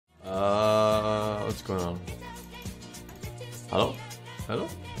going on? Hello? Hello?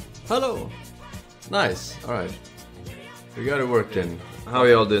 Hello! Nice, alright. We got it working. How are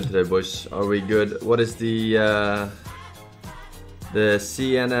y'all doing today, boys? Are we good? What is the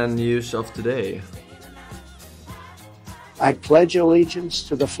CNN news of today? I pledge allegiance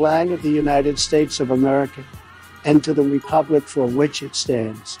to the flag of the United States of America and to the republic for which it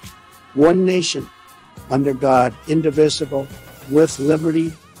stands, one nation, under God, indivisible, with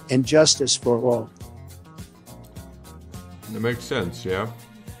liberty and justice for all. It makes sense, yeah?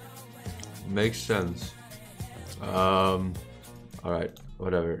 It makes sense. Alright,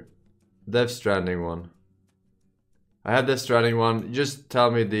 whatever. Death Stranding one. I had Death Stranding one. Just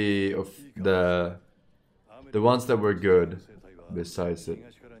tell me the ones that were good besides it.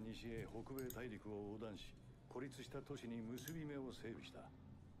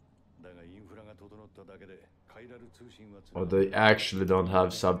 Oh, they actually don't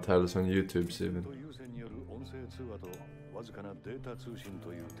have subtitles on YouTube, even.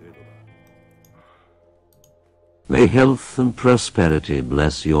 May health and prosperity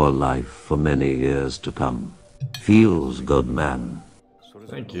bless your life for many years to come. Feels good, man.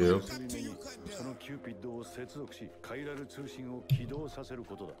 Thank you.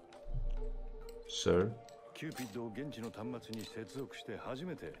 Sir.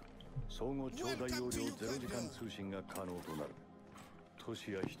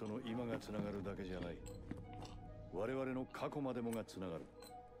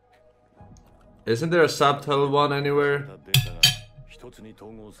 Isn't there a subtitle one anywhere?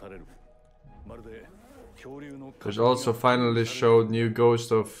 There's also finally showed new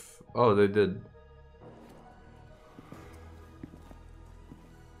Ghost of... Oh, they did.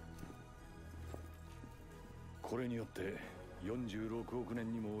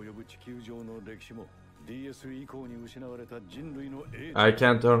 I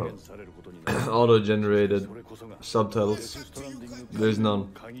can't turn auto-generated subtitles. There's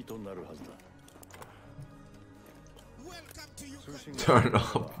none. Turn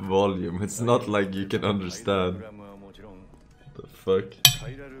up volume. It's not like you can understand. The fuck?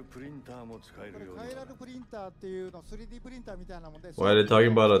 Why are they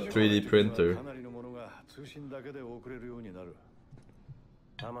talking about a 3D printer?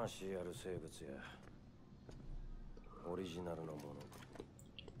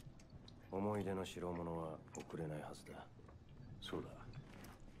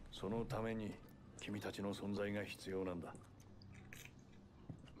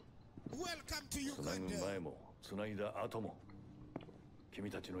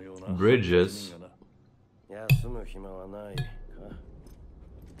 Bridges?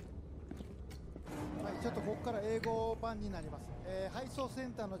 ちょっとここから英語版になります。配送セ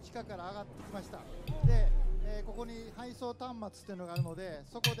ンターの地下から上がってきました。で、ここに配送端末っていうのがあるので、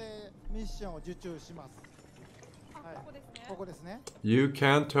そこでミッションを受注します。はい、ここですね。You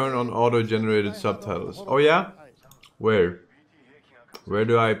can turn on auto-generated subtitles. Oh yeah? Where? Where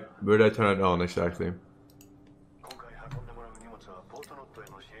do I turn it on exactly?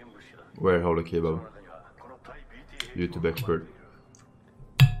 Where? Hold a keyboard. YouTube expert.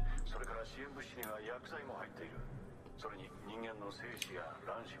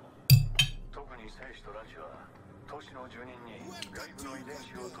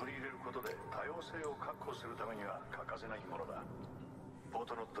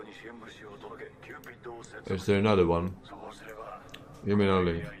 Is there another one? Give me a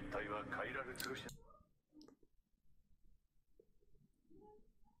link.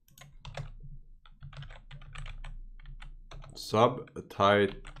 Subtitles.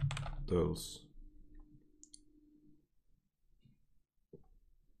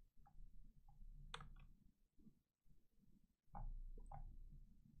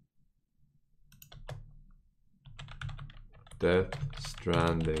 Death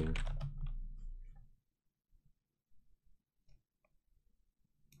Stranding.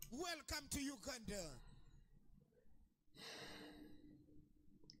 Welcome to Uganda.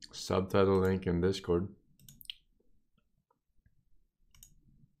 Subtitle link in Discord.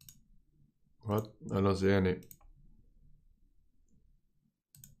 What? I don't see any.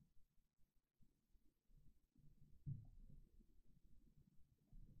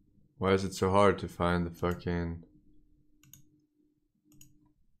 Why is it so hard to find the fucking...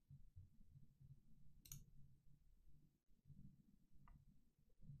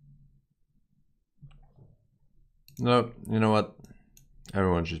 No, you know what?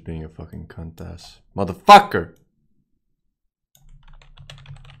 Everyone's just being a fucking cunt ass. Motherfucker!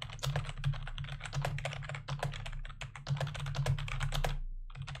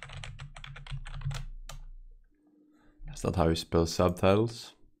 That's not how you spell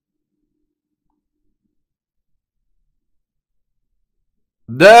subtitles.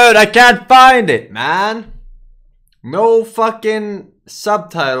 Dude, I can't find it, man. No fucking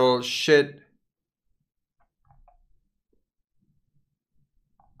subtitle shit.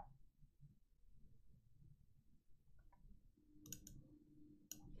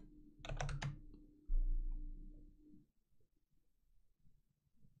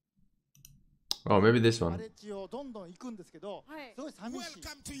 Oh, maybe this ガ one. レッジをどんどん行くんですけど、はいすごい寂しい。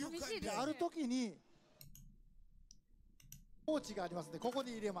 Welcome to 寂しい Uganda. ですである時にポーチがありますので、ここ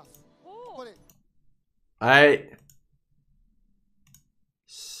に入れます。これ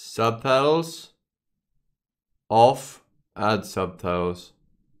Subtitles off. Add subtitles.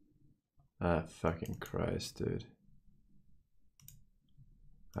 Ah, fucking Christ, dude.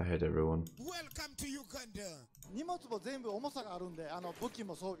 I hate everyone. Welcome to Uganda. 荷物も全部重さがあるんで、武器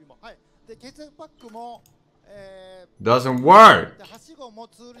も装備も。はい。で、血液パックも、Doesn't work! ではしごも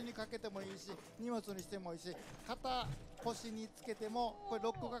ツールにかけてもいいし、荷物にしてもいいし、肩腰につけても、これ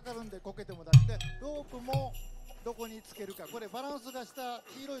ロックかかるんでこけても大丈夫で、ロープもどこにつけるか、これバランスが下、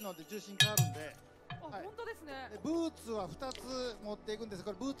黄色いので重心変わるんで、あ、はい本当ですね。でブーツは2つ持っていくんです。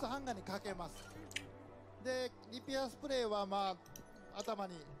これブーツハンガーにかけます。で、リペアスプレーはまあ頭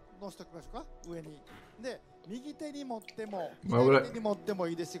に乗せておきましょうか、上に。で、右手に持っても左手に持っても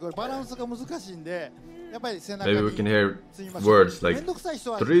いいですし、これバランスが難しいんで、やっぱり背中に Maybe we can hear 積みましょう。 words め like んどくさい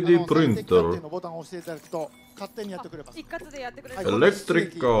人は 3D 最適化っていう printer, のボタンを押していただくと勝手にやってくれます。一括でやってくれる。はい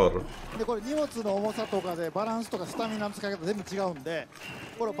electric car. で、これ荷物の重さとかでバランスとかスタミナの使い方全部違うんで、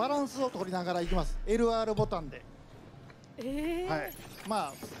これバランスを取りながらいきます。 LR ボタンで、はい、ま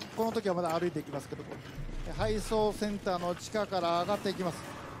あこの時はまだ歩いていきますけど、配送センターの地下から上がっていきます。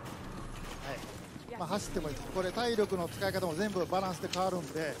はい、まあ、走ってもいいです。これ体力の使い方も全部バランスで変わるん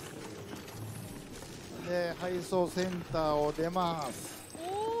で、で配送センターを出ます。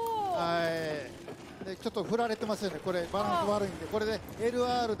はい、でちょっと振られてますよね。これバランス悪いんで、これで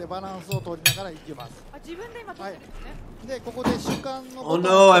LR でバランスを取りながら行きます。あ、自分で今取ってるんですね。で、ここで主観の Oh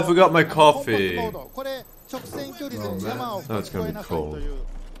no, I forgot my コンパス coffee. モード、これ直線距離 Oh, で man. 山を That's 越 gonna え be なさいという cold.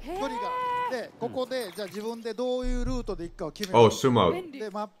 距離が。で、ここでじゃあ自分でどういうルートで行くかを決め Oh, ます。 zoom out. 便利。で、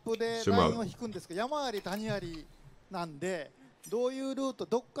マップでラインを引くんですけど、山あり谷ありなんで、どういうルート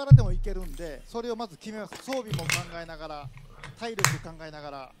どっからでも行けるんで、それをまず決めます。装備も考えながら、体力考えなが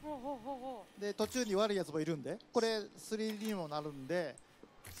ら。ほうほうほうほで、途中に悪いやつもいるんで、これ 3D にもなるんで、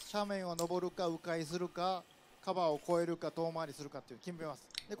斜面を登るか迂回するか、カバーを越えるか遠回りするかっていう決めます。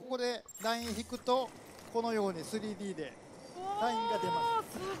で、ここでライン引くと、このように 3D でう。ラインが出ま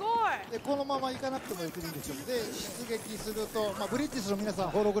す。すごい。で、このまま行かなくてもよくいいんですよ。で、出撃すると、まあ、ブリッジする皆さん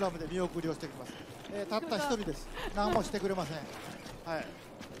ホログラムで見送りをしてきます。たった一人です。何もしてくれません。はい。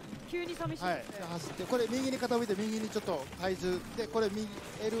急に寂しいはい、ですね。走って、これ右に傾いて右にちょっと体重で、これ右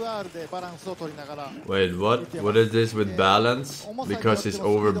LR でバランスを取りながら。 Wait, what? What is this with balance? Because he's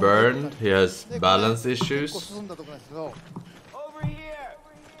overburned, he has で balance 結構 issues? 進んだところなんですけど、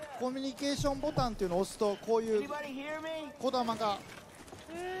コミュニケーションボタンっていうのを押すとこういう小玉が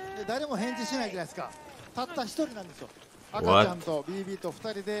で誰も返事しないじゃないですか。たった一人なんですよ。赤ちゃんと BB と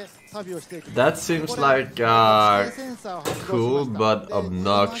2人で旅をしていく。 That seems like a cool but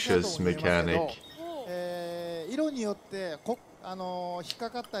obnoxious mechanic. 色によって引っか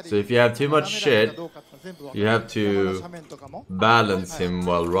かったり、 So if you have too much shit, you have to balance him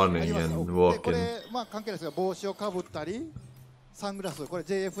while running and こ walking. れまあ関係ないですが、帽子をかぶったりサングラス、これ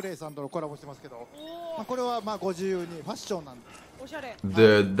JF レイさんとのコラボしてますけど、まあ、これはまあご自由にファッションなんです。おしゃれ。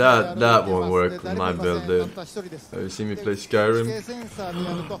 Dude, that won't work with my build, dude. たった一人です。 Have you seen me play 地形 Skyrim? センサーで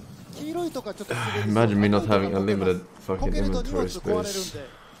やると黄色いとかちょっと滑りそう Imagine me not having unlimited こ fucking けると荷物 inventory 壊れるん space. でわ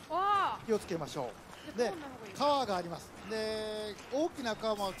あ。気をつけましょう。で、川があります。で、大きな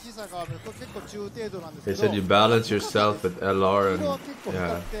川も小さな川も結構中程度なんですけ They ど、 said you balance yourself with LR 色は and 結構深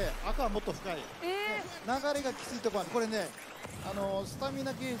yeah. くて、赤はもっと深い。流れがきついところなんで、これね、スタミ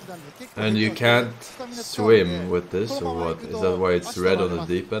ナゲージなんで結構 And you can't swim with this or what? Is that why it's red on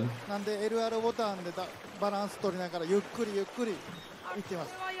the deep end? なんで LR ボタンでバランス取りながらゆっくりゆっくり行ってま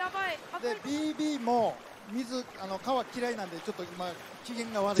す。うわ、やばい。で、BB も水、川嫌いなんでちょっと今機嫌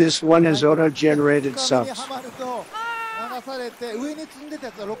が悪い。 This one has auto-generated 深みに subs. はまると流されて、上に積んでた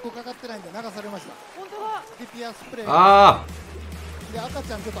やつはロックかかってないんで流されました。本当だ。リピアスプレー Ah! で、赤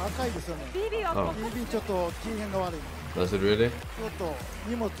ちゃんちょっと赤いですよね。 BB はもう BB ちょっと機嫌が悪い。 Does it really? ちょっと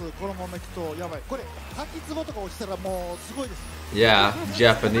荷物このまま行くとやばい。これ滝壺とか落ちたらもうすごいです。 Yeah,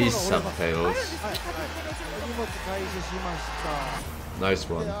 Japanese は subtitles. い、はい、荷物回収しました。 Nice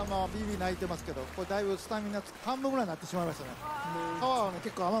で、 one. まあ BB 泣いてますけど、これだいぶスタミナ半分ぐらいになってしまいましたね。川はね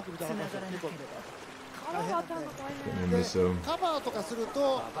結構甘くみたいな感じで結構川が当たるの大変。 I で miss him. カバーとかする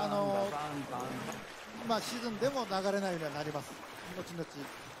とまあ沈んでも流れないようにはなります。後々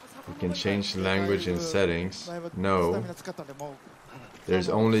You can change the language in settings. だいぶスタ No. ミナ使ったんでもう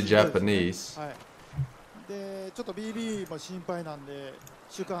There's only Japanese. はいでちょっと BB も心配なんで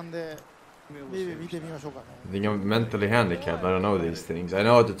主観で BB 見てみましょうかね I think I'm mentally handicapped. I don't know these things. I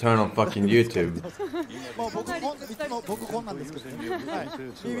know how to turn on fucking YouTube. もういつも僕こんなんですけどね、はい、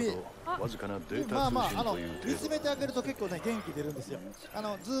BB まあまあ見つめてあげると結構ね元気出るんですよ。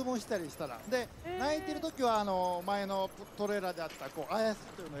ズームしたりしたらで泣いてる時は前のトレーラーであったこうあやす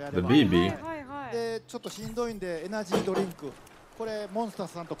というのをやれ The ば BB? はいはいでちょっとしんどいんでエナジードリンクこれモンスター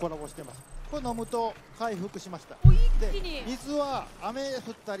さんとコラボしてます。これ飲むと回復しました。お一で気に水は雨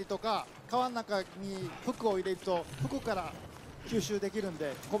降ったりとか川の中に服を入れると服から吸収できるん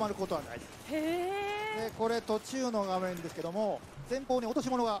で困ることはないです。へえでこれ途中の画面ですけども前方に落とし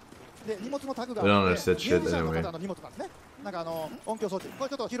物がで荷物のタグが We don't あって understand ミュージシャンの shit 方の荷物なんですね。なんか音響装置これ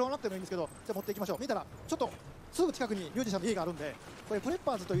ちょっと拾わなくてもいいんですけどじゃあ持っていきましょう。見たらちょっとすぐ近くにミュージシャンの家があるんでこれプレッ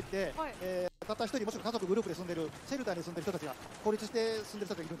パーズといって、はいたった一人もしくは家族グループで住んでるシェルターに住んでる人たちが孤立して住んでる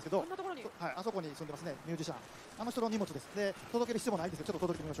人がいるんですけどこんなところにはい、あそこに住んでますね、ミュージシャン。あの人の荷物です。で、届ける必要もないんですけど、ちょっと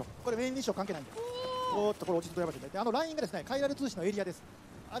届けてみましょう。これメインミッション関係ないんで。おーっと、これ落ち着いてやばいですね。で、ラインがですね、カイラル通信のエリアです。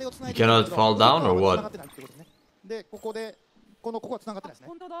あれを繋いで You cannot fall down or what? 繋がってないってことですね。で、ここで、ここは繋がってないですね。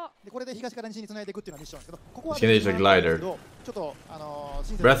本当だで、これで東から西に繋いでいくっていうのがミッションなんですけど、ここは You can use a glider. ちょっと、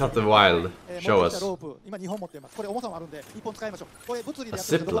Breath of the Wild. 持って Show きた us. ロープ、今2本持っています。これ重さもあるんで、1本使いましょう。これ物理でやっ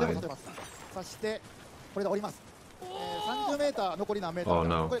て A るんでどこでも zip line. 立てます。そして、これで降ります。30メーター残り何メーター Oh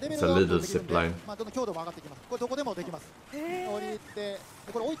no, これレベ it's ル a がアップ little できるんで zip line. まあどんどん強度も上がっていきます。これどこでもできます。へえ降りてで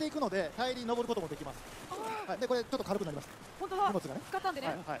これ置いていくので帰りに登ることもできます。はい、でこれちょっと軽くなります。本当だ荷物がね。使ったんでね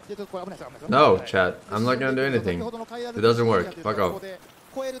はいはい。でちょっとこれ危ないです危ないですよ。 No, はい chat. I'm not gonna do 先 anything. ほどのカイラル It doesn't work. エリアという Fuck と off. ここで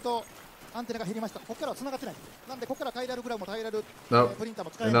超えるとアンテナが減りました。ここからは繋がってないんです。なんでここからカイラルグラムもカイラル No. プリンター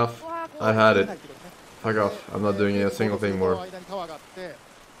も使えない。 Enough. わあ I 怖い had it. Fuck off. I'm not doing a single thing more. 間に川があって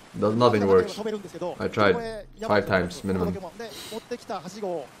Nothing works. 飛べるんですけど I tried これやばい 5 times この minimum. で持ってきたはしご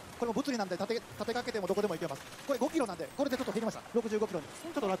をこれも物理なんで立てかけてもどこでも行けます。これ5キロなんでこれでちょっと減りました65キロにちょ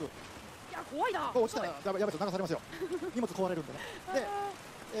っと楽いや怖いなこれ落ちたらやばいですよ流されますよ荷物壊れるんでね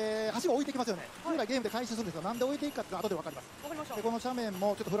ではしご置いていきますよね本来ゲームで回収するんですがなんで置いていくかって後で分かります。わかりましたでこの斜面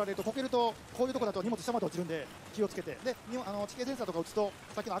もちょっと振られるとこけるとこういうところだと荷物下まで落ちるんで気をつけてで地形センサーとか打つと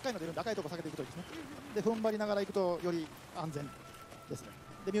さっきの赤いの出るんで赤いところ下げていくといいですね。で踏ん張りながら行くとより安全ですね。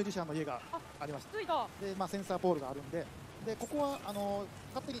でミュージシャンの家がありました。ついたでセンサーポールがあるんででここは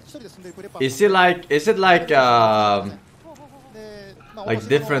勝手に一人で住んでるプレッパー Is it like で like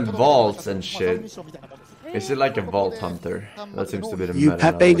different vaults and shit? Is it like a vault hunter? That seems to be the You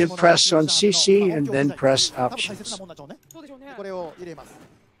meta. pay to nowadays. press on CC and then press 多分大切な options. もんなんでしょうね。そうでしょうねこれを入れます。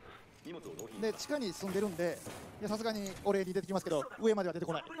で地下に住んでるんでさすがにお礼に出てきますけど上までは出て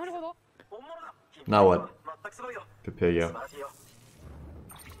こない。なるほど Now what? Pepega.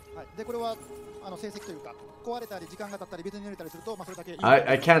 はい、でこれは成績というか壊れたり時間が経ったり別に濡れたりするとそれだけいい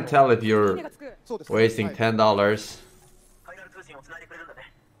I can't tell if 手 you're がつくそうです。 wasting はい$10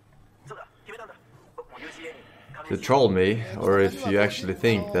 to troll me or if you actually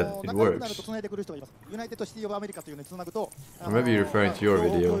think that it 仲良くなる works. と繋いでくる人がいます。ユナイテッドシティオブアメリカというのに繋ぐと Or maybe you're referring to your 情報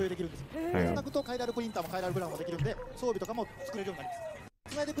を video. 共有できるんです。 Hang 繋 on. ぐとカイラルプリンターもカイラルグラムもできるんで装備とかも作れるようになりま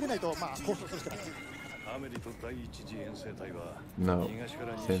す。繋いでくれないとまあ交渉するしかない。 No. Same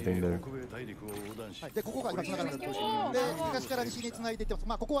thing there. はい、でここが今繋がるんです。で東から西に繋いでいってます。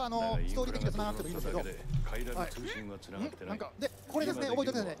まあここはストーリー的には繋がってもいいんですけど、はい、なんかでこれですね覚えておい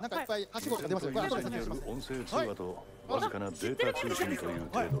てくださいね。なんかいっぱいはしごとか出ますよ。これ後で説明します。はい。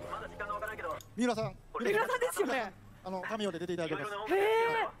三浦さん、三浦さんですよねカミオで出ていただいてます。へ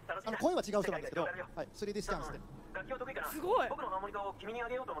え声は違う人なんですけど、はい、3D スキャンしてすごい三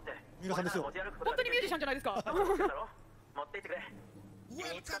浦さんですよ。本当にミュージシャンじゃないですか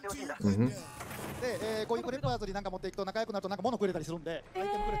Mhm. で、こういうプレッパーズになんか持っていくと仲良くなるとなんか物くれたりするんで、アイテ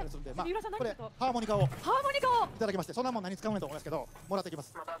ムくれたりするんで、まあ三浦さん何これちょっとハーモニカをいハーモニカをただきまして、そんなもん何使うねんと思いますけど、もらってきま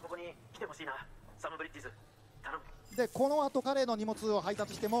す。で、この後彼の荷物を配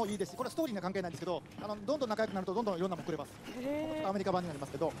達してもいいですし、これはストーリーには関係ないんですけど、どんどん仲良くなるとどんどんいろんなもんくれます。へアメリカ版になりま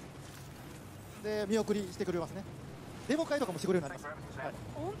すけど、で見送りしてくれますね。デモ会とかもしてくれるようになります。はい。で、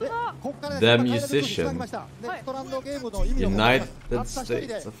本当だここから The 今回達 musician つなぎました。で、はいストランドゲームの意味を United たった一人で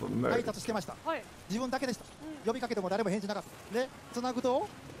States of 配 America. 達してました。はい自分だけでした。呼びかけても誰も返事なかった。で、つなぐと、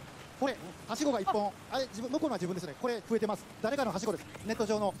これ、はしごが1本、あれ、向こうのは自分ですね。これ、増えてます。誰かのはしごです。ネット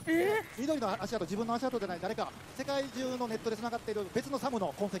上の。緑の足跡、自分の足跡じゃない誰か、世界中のネットでつながっている別のサム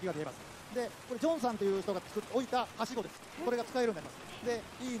の痕跡が見えます。で、これ、ジョンさんという人が置いたはしごです。これが使えるようになります。で、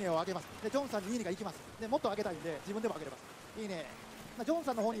いいねをあげます。で、ジョンさんにいいねが行きます。で、もっとあげたいんで、自分でもあげれます。いいね。ジョン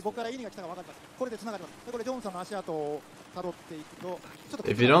さんの方に僕からいいねが来たか分かります。これで繋がります。でこれジョンさんの足跡を辿っていくと、ちょっと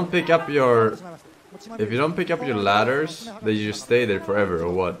If you don't pick up your ladders, then you just stay there forever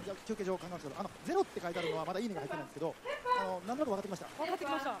or what? 休憩所を考えますけど、ゼロって書いてあるのはまだいいねが入ってないんですけど、なんとなく分かってきました。分かって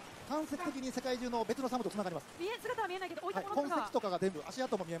きました。間接的に世界中の別のサムと繋がります。姿は見えないけど置いたもの痕とか跡とかが全部足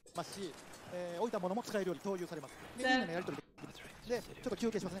跡も見えますし、置いたものも使えるように共有されます。で、いいねのやり取りでちょっと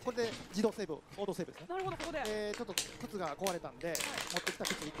休憩しますね。これで自動セーブ、オートセーブですね。なるほど、ここで、ちょっと靴が壊れたんで、持ってきた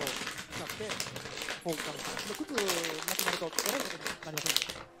靴1個使ってフォークかけて、靴なくなるとやばいことになりません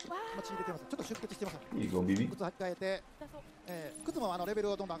ので、血出てます。ちょっと出血してます。You gonna BB? 靴履き替えて、靴もレベル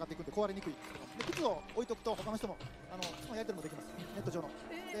がどんどん上がっていくんで壊れにくい。で靴を置いとくと他の人も靴のやり取りもできます。ネット上の。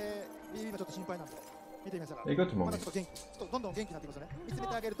で、BB もちょっと心配なんで見てみましたら、まだちょっと元気、ちょっとどんどん元気になってきますよね。見つめ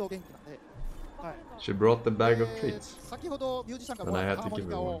てあげると元気なんで。She brought the bag of treats. 先ほどミュージシャンからハーモニ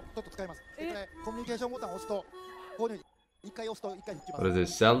カをちょっと使います。これコミュニケーションボタンを押すと、こういうふうに1回押すと1回引きます。What is this,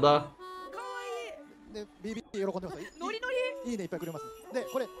 Zelda? かわいい。で、BB 喜んでます。ノリノリ。いいねいっぱいくれます。で、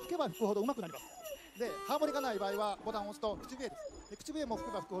これ吹けば吹くほど上手くなります。で、ハーモニカない場合はボタンを押すと口笛です。で、口笛も吹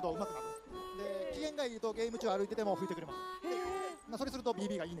けば吹くほど上手くなる。で、機嫌がいいとゲーム中歩いてても吹いてくれます。それすると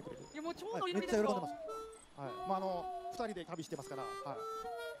BB がいいねくれる。いやもう超ノリめっちノリですよ。ゃ喜んでます。はい。まあ2人で旅してますから。はい。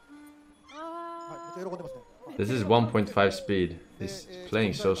めっちゃ喜んでますね。This is 1.5 speed. He's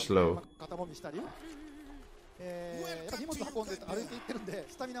playing so slow. 肩もみしたり、やっぱ荷物運んで歩いていってるんで、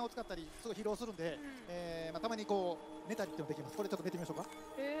スタミナを使ったりすごい疲労するんで、たまにこう寝たりってもできます。これちょっと寝てみましょうか。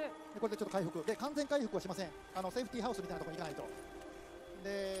でこれでちょっと回復で、完全回復はしません。セーフティーハウスみたいなところに行かないと。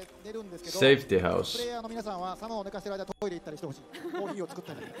で寝るんですけど、Safety プ house. レイヤーの皆さんはサムを寝かしてる間トイレ行ったりしてほしい。コーヒーを作っ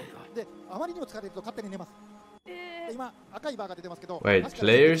たりで、あまりにも疲れると勝手に寝ます。今赤いバーが出てますけど、 Wait,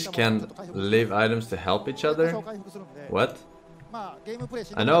 players can leave items to help each other? What? I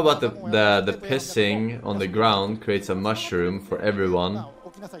know about the pissing on the ground creates a mushroom for everyone.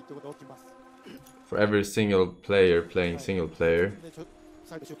 For every single player playing single player.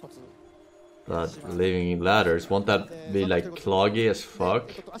 But leaving ladders, won't that be like cloggy as fuck?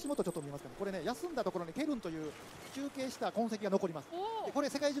 足元ちょっと見えますかね。これね、休んだところにケルンという休憩した痕跡が残ります。でこれ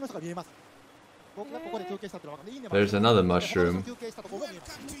世界中の人が見えます。僕がここで休憩したってのは分かんない。 There's another mushroom. 休憩したところに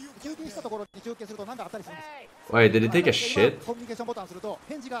休憩したところに休憩すると何かあったりするんです。 Wait, did he take a shit コミュニケーションボタンすると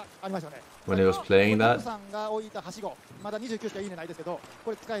返事がありましたよね。 when he was playing トム that? さんが置いたはしご、まだ29しかいいねないですけど、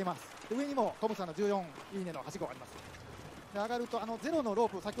これ使えます。で上にもトムさんの14いいねのはしごがあります。で上がるとゼロのロー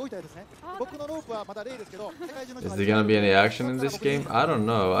プ、さっき置いたやつですね。僕のロープはまだ0ですけど、世界中の人 Is が there gonna be any action in this game? I don't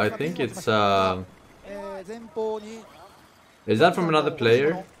know. I think it's前方に Is that from another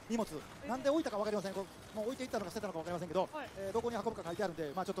player? 荷物なんで置いたか分かりません。もう置いていったのか捨てたのか分かりませんけど、どこに運ぶか書いてあるん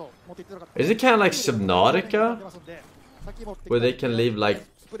で、まあちょっと持っていってなかった。 Is it kind of like Subnautica? さっき持ってきた Where they can leave like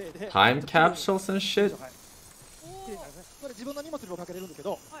スプレーで time capsules and shit? これ自分の荷物にもかけれるんですけ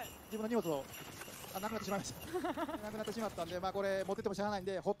ど、自分の荷物をなくなってしまいました。なくなってしまったんで、まあこれ持ってってもしゃあないん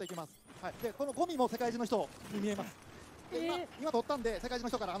で放っていきます。はい。でこのゴミも世界中の人に見えます。で今取ったんで世界中の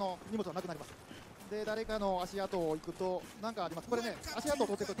人から荷物はなくなります。で誰かの足跡を行くとなんかあります。これね、足跡を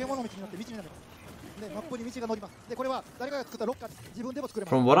取ってると獣道になって道になります。でマップに道が載ります。でこれは誰かが作ったロッカーです。自分でも作れま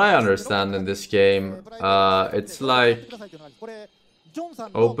す。 From what I understand in this game, it's like これ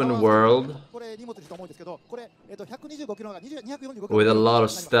open world with a lot of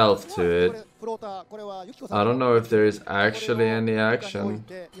stealth to it. I don't know if there is actually any action.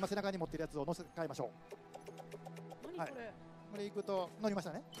 今背中に持ってるやつを乗せ替えましょう。はい。これ行くと乗りまし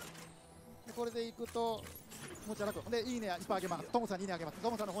たね。これで行くと持ち楽。でいいねいっぱいあげます。トムさんにいいねあげます。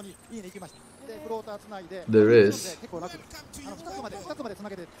トムさんの方にいいね行きました。でフローターつないで。There is. 結構楽。2つまでつな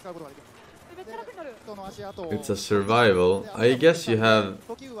げて使うことができます。 It's a survival. I guess you have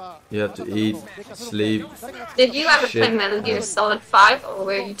to eat, sleep. Did you ever play Metal Gear Solid 5, or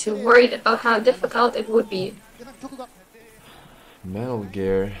were you too worried about how difficult it would be? Metal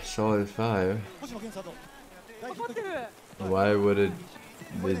Gear Solid 5. Why would it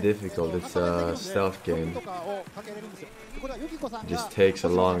be difficult? It's a stealth game. It just takes a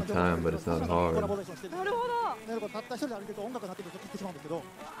long time, but it's not hard.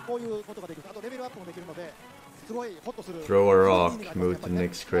 Throw a rock, move to the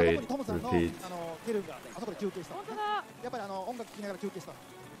next crate, repeat.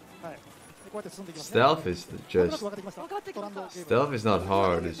 Stealth is just... Stealth is not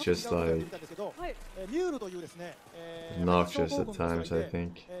hard, it's just like... obnoxious at times, I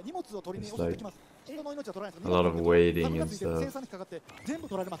think. It's like a lot of waiting and stuff.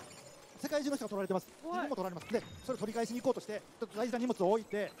 世界中の人が取られてます。自分も取られます。で、それを取り返しに行こうとして、ちょっと大事な荷物を置い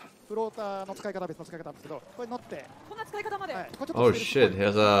て、フローターの使い方は別の使い方なんですけど、これ乗って、こんな使い方まで。Oh shit, he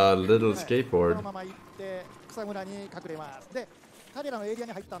has a little こ skateboard. のまま行って草むらに隠れます。で、彼らのエリア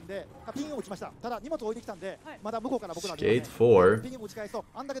に入ったんで、ピンを打ちました。ただ荷物を置いてきたんで、まだ向こうから僕ら Skate 4. ピンを打ち返すと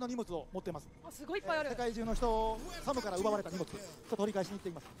あんだけの荷物を持っています。すごいいっぱいある。世界中の人、サムから奪われた荷物と取り返しに行って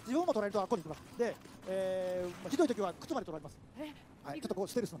います。自分も取られるとあっこに行きます。で、ひどい時は靴まで取られます。はい、ちょっとこう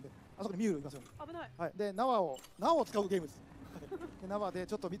ステルスなんで、あそこにミュールいますよね。危ない。はい、で縄を使うゲームです。で縄で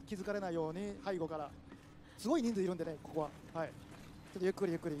ちょっと気づかれないように背後からすごい人数いるんでね、ここは。はい。ちょっとゆっく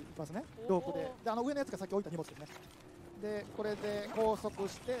りいきますね。ロープで、上のやつがさっき置いた荷物ですね。で、これで拘束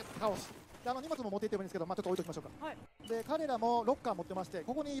して倒す。で、荷物も持っていってもいいんですけど、ちょっと置いときましょうか。はい、で、彼らもロッカー持ってまして、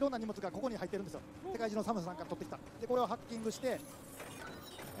ここにいろんな荷物がここに入ってるんですよ。世界中のサムさんから取ってきた。で、これをハッキングして、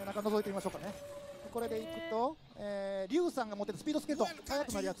中覗いてみましょうかね。これでいくと、リュウさんが持ってるスピードスケート、速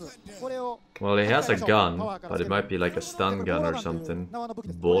くなるやつ。これを。Well, he has a gun, but it might be like a stun gun or something.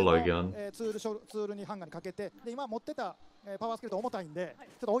 Bowler gun. ツールにハンガーにかけて、で、今持ってたパワースケート重たいんで、ちょ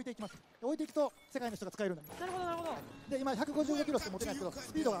っと置いていきます。置いていくと世界の人が使えるようになります。なるほど、なるほど。で、今155キロしか持ってないですけど、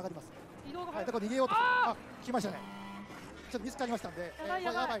スピードが上がります。はい、だから逃げようと。来ましたね。ちょっと見つかりましたんで、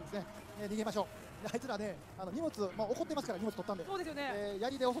やばいですね。逃げましょう。あいつらね、荷物、怒ってますから荷物取ったんで、そうですよね。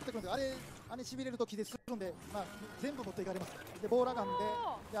槍で襲ってくるんで、あれしびれると気絶するんで、全部持っていかれます。で、ボーラガン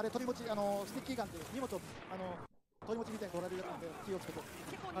で、あれ取り持ち、スティッキーガンで荷物を取り持ちみたいに取られるやつなんで気をつけて。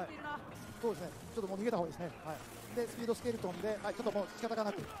結構似てるな。そうですね。ちょっともう逃げた方がいいですね。はい。で、スピードスケルトンで、はい、ちょっともう仕方が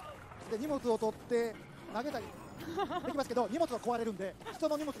なく。で、荷物を取って投げたりできますけど、荷物は壊れるんで、人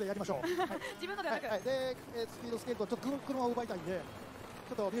の荷物でやりましょう。自分のではなく。はい。で、スピードスケルトン、ちょっと車を奪いたいんで。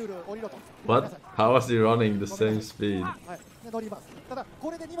What? How was he running the same speed? はい、乗ります。ただこ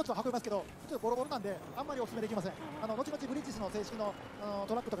れで荷物は運びますけど、ちょっとボロボロなんであんまりお勧めできません。後々ブリッジスの正式の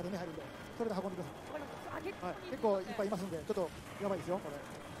トラックとかで目入るんで、それで運んでください。はい、結構いっぱいいますんで、ちょっとやばいですよこれ。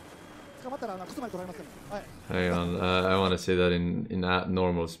捕まったら靴まで取られますからね。はい。Hang on, I want to see that in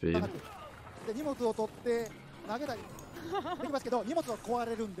normal speed. で荷物を取って投げたりできますけど、荷物は壊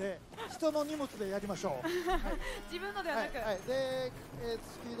れるんで人の荷物でやりましょう。自分のではなく。はい。で、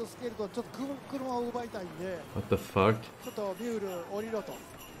スピードスケールとちょっと車を奪いたいんで。What the fuck? ちょっとミュール降りろと。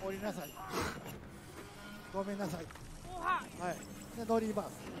降りなさい。ごめんなさい。はい。で乗りま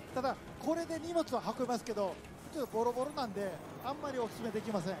す。ただこれで荷物は運びますけど、ちょっとボロボロなんであんまりお勧めで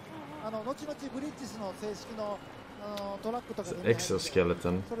きません。後々ブリッジスの正式のトラックとかで、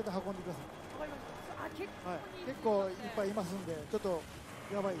Exoskeleton. それで運んでください。はい、結構いっぱいいますんで、ちょっと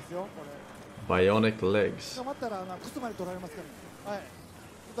やばいですよ、これ。Bionic legs。捕まったら靴まで取られますから、ね。はい。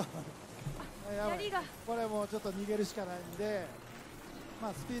ちょっとやばい。これもちょっと逃げるしかないんで、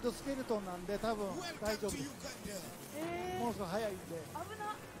スピードスケルトンなんで多分大丈夫です。ものすごい速いんで。危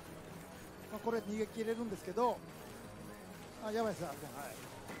な。これ逃げ切れるんですけど、やばいですよ。はい。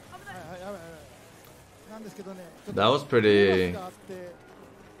はい、やばい。なんですけどね。That was pretty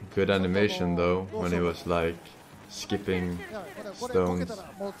good animation though, when he was like skipping stones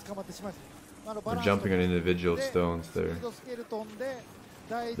or jumping on individual stones there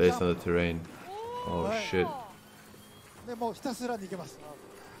based on the terrain. Oh shit.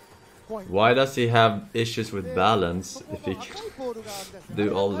 Why does he have issues with balance if he can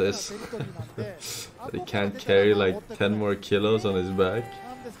do all this? He can't carry like 10 more kilos on his back?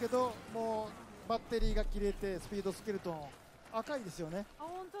 バッテリーが切れてスピードスケルトン赤いですよね。あ、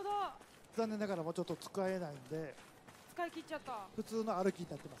本当だ。残念ながらもうちょっと使えないんで使い切っちゃった。普通の歩きに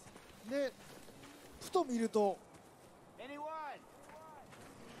なってます。で、ふと見ると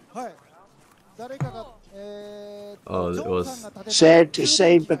はい、誰かがSad to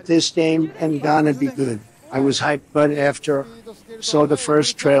say, but this game ain't gonna be good. I was hyped, but after saw the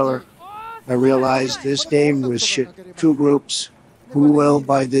first trailer, I realized this game was shit. Two groups who will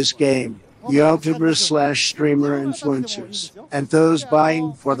buy this game. YouTubers/streamer influencers, and those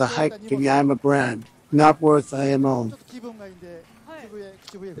buying for the hype Kojima brand, not worth IMO.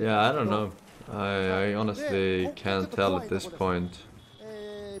 Yeah, I don't know. I honestly can't tell at this point.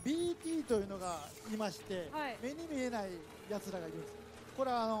 BT というのがいまして、目に見えない奴らがいるんです。これ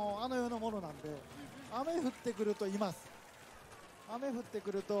は世のものなんで、雨降ってくるといます。雨降って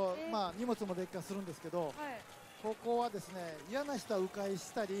くると、荷物も劣化するんですけど、ここはですね、嫌な人は迂回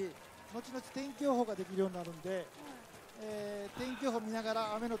したり。後々天気予報ができるようになるんで、天気予報見なが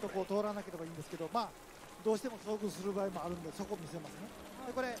ら雨のとこを通らなければいいんですけど、どうしても遭遇する場合もあるんで、そこを見せますね。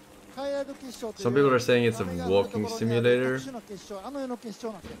でこれカイアド決勝という Some people are saying it's a walking simulator. 特殊な決勝、世の決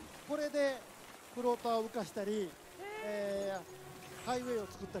勝なんで、これでフローターを浮かしたり、ハイウェイを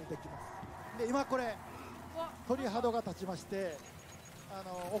作ったりできます。で今これ鳥肌が立ちまして、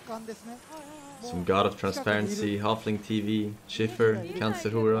おかんですね。Some God of Transparency, Halfling TV, Schiffer,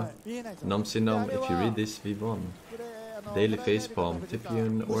 Cancerhura, Nomsinom. If you read this, we won. Daily Facepalm,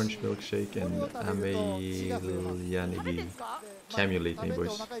 Tiffy Orange Milkshake, and Amelianigi. で Camulate 飴 me, とお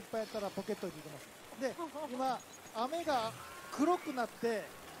boys. 腹いっぱいやったらポケットに入れますで今飴が黒くなって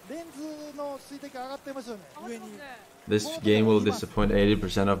レンズの水滴上がってますよね上に This game will disappoint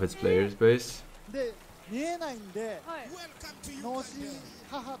 80% of its players base. で見えないんで Welcome to 脳死 Uganda.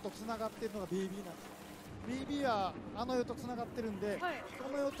 母とつながってるのが BB なんです BB はあの世とつながってるんで、こ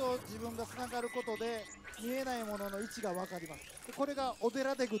の世と自分がつながることで見えないものの位置が分かりますでこれがオデ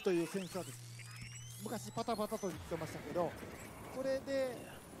ラデグというセンサーです昔パタパタと言ってましたけどこれで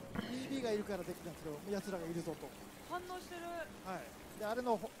BB がいるからできたんですけど奴らがいるぞと反応してる。はいであれ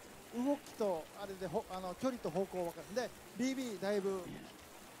の動きとあれで距離と方向分かるんで BB だいぶ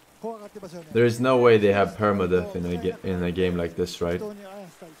怖がってますよね There is no way they have permadeath in a game like this, right? 人に操っ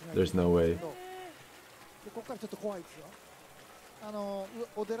たりしない There's no way. でここからちょっと怖いですよ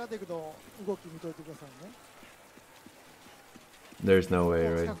オデラデグの動き見といてくださいね There's no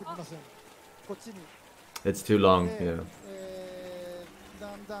way, 近 right? くにいますよねこっちに It's too long, で yeah.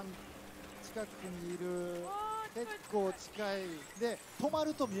 だんだん近くにいる結構近いで止ま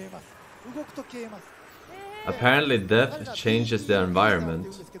ると見えます動くと消えます Apparently, death changes the environment.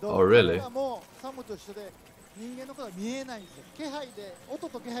 Oh, really? もうサムと一緒で人間のことは見えないんですよ気配で音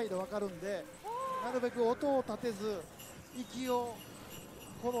と気配で分かるんでなるべく音を立てず息を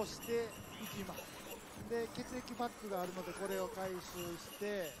殺していきますで血液パックがあるのでこれを回収し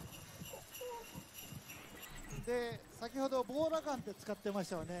てで先ほどボーラガンって使ってまし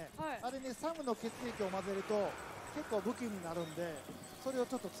たよね、あれにサムの血液を混ぜると結構武器になるんでそれを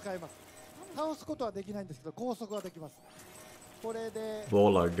ちょっと使います倒すことはできないんですけど拘束はできますこれで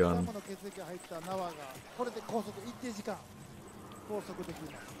Bola サ gun. ムの血液が入った縄がこれで拘束一定時間拘束できま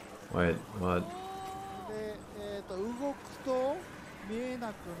す Wait, what? で、動くと見え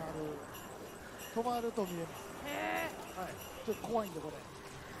なくなる止まると見えますはいちょっと怖いんでこ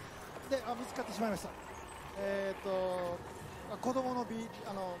れで見つかってしまいました子供のゲイザー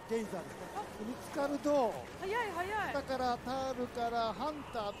ですね見つかると早い早い。だからタールからハン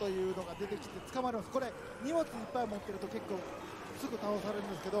ターというのが出てきて捕まりますこれ荷物いっぱい持ってると結構すぐ倒されるん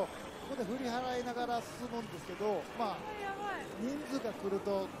ですけどここで振り払いながら進むんですけどまあやばい。人数が来る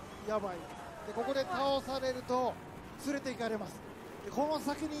とやばいでここで倒されると連れて行かれますでこの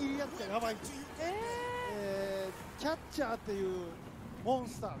先にいるやつがやばい、キャッチャーっていうモン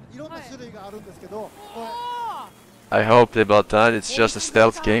スターいろんな種類があるんですけど、これ I hope about that. It's just a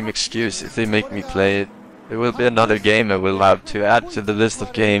stealth game excuse if they make me play it. It will be another game I will have to add to the list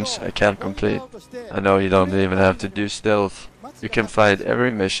of games I can't complete. I know you don't even have to do stealth. You can fight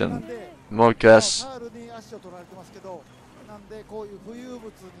every mission. More gas. タールに足を取られてますけどなんでこういう浮遊物に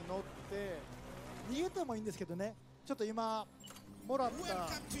乗って逃げてもいいんですけどねちょっと今もらった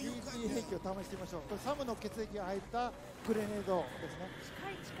BT 兵器を試してみましょうこれサムの血液が入ったグレネードですね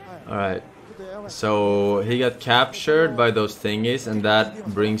Alright. So he got captured by those thingies, and that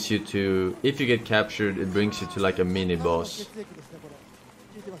brings you to. If you get captured, it brings you to like a mini boss.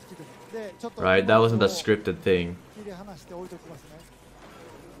 Right? That wasn't a scripted thing. 切り離して置いときますね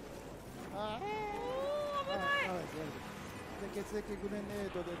で血液グレネ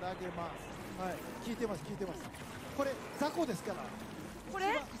ードで投げますはい効いてます効いてますこれ雑魚ですからこれ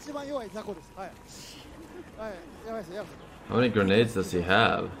一番弱い雑魚ですはいはいやばいですやばいです How many grenades does he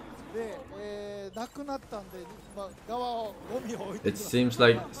have? で、なくなったんで、まあ、側をゴミを置いて It seems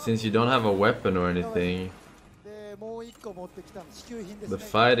like since you don't have a weapon or anything, でもう一個持ってきた支給品です the ね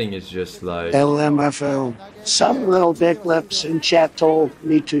fighting is just like. LMFO. Some little dick lips in chat told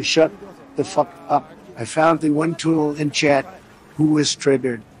me to shut the fuck up. I found the one tool in chat who was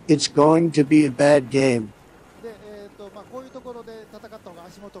triggered. It's going to be a bad game. で、まあ、こういうところで戦った方が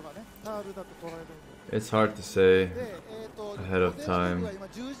足元がねタールだと取られるんで It's hard to say で、ahead of デン time. が今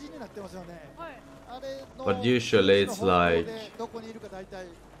十字になってますよね。あれの But usually it's like どこにいるか大体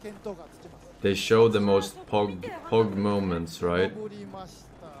見当がつきます。 they show the most pog moments, right? 登りまし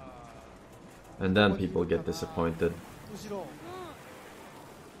た And then people get disappointed. 後ろ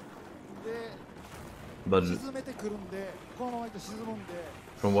で But 沈めてくるんでこのままいくと沈むんで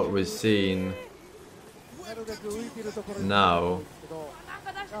from what we've seen なるべく浮いてるところに now,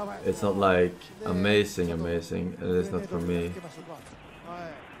 やばい it's not like amazing, amazing, and it's not for me. はい、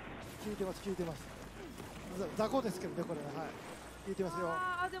聞いてます聞いてます。雑魚ですけどねこれはい聞いてますよ。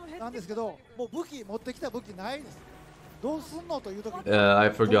なんですけどもう武器持ってきた武器ないです。どうすんのという時に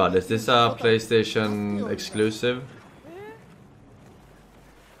I forgot. Is this a PlayStation exclusive?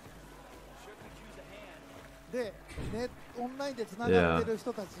 で、オンラインでつながってる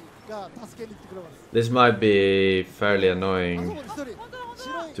人たちが助けに来てくれます。 This might be fairly あそこ annoying に一人白い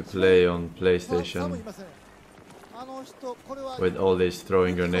to play on サム PlayStation. いますね。with all these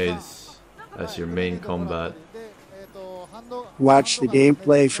throwing grenades as your main combat. Watch the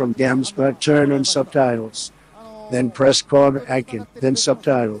gameplay from Gamspa, turn on subtitles. Then press Cog icon, then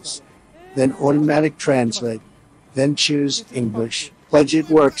subtitles. Then automatic translate. Then choose English. Pledge it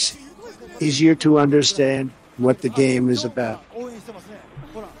works. Easier to understand what the game is about.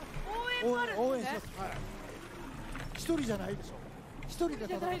 一人じゃないでしょ。一人で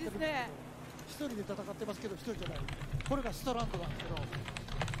戦ってる。一人で戦ってますけど一人じゃない。これがストランドなんですけど、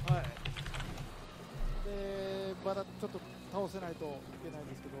はい。でまだちょっと倒せないといけないん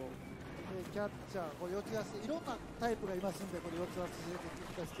ですけど、キャッチャーこれ四つ足いろんなタイプがいますんでこれ四つ足で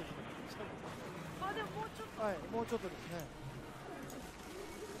出してる。あでももうちょっと。はい、もうちょっとですね。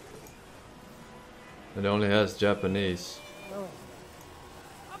It only has Japanese.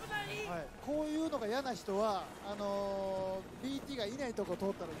 こういうのが嫌な人はBT がいないとこ通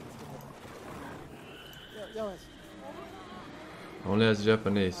ったらいいんですけど、やばいです。Only has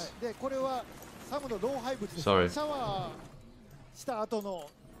Japanese. でこれはサムの老廃物です。Sorry. シャワーした後の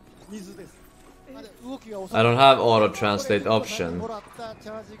水です。動きが遅い。I don't have auto translate option.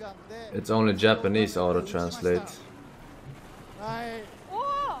 It's only Japanese auto translate. はい。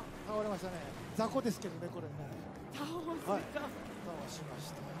倒れましたね。雑魚ですけどねこれね。はい。倒しま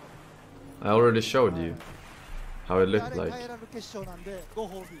した。I already showed you how it looked like. Wait,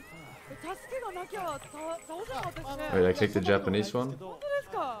 I clicked the Japanese one?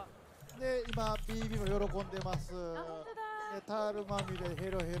 で今 BB も喜んでます。タールまみれ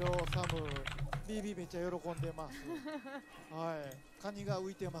ヘロヘロサム BB めっちゃ喜んでます。はい、カニが浮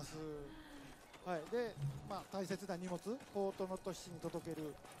いてます。はい、でまあ大切な荷物ポートの都市に届け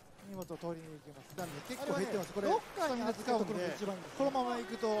る荷物を取りに行きます。なので結構減ってます。これスタミナ使うのでこのまま行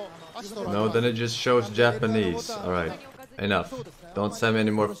くと足取られます。 No, then it just shows Japanese. Alright, enough. Don't send me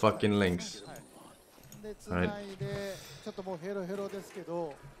any more fucking links. Alright.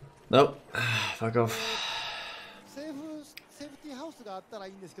 Nope. Fuck off. セーフティーハウスがあったら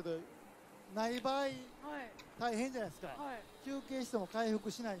いいんですけどない場合大変じゃないですか。休憩しても回復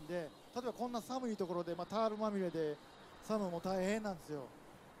しないんで、例えばこんな寒いところでタールまみれでサムも大変なんですよ。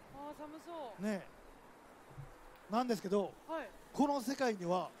寒そうねえなんですけど、この世界に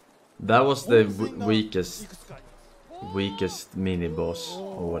は That was the weakest mini boss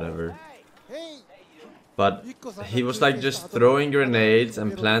or whatever. But he was like just throwing grenades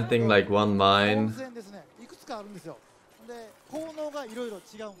and planting like one mine. いくつかあるんですよ。で効能がいろいろ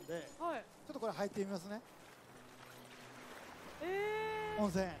違うんで、ちょっとこれ入ってみますね。温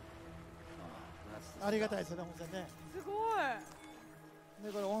泉ありがたいですよね、温泉ね。すごい。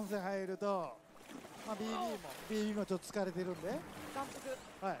でこれ温泉入ると、BB もちょっと疲れてるんで、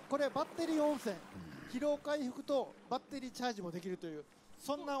はい、これバッテリー温泉、疲労回復とバッテリーチャージもできるという、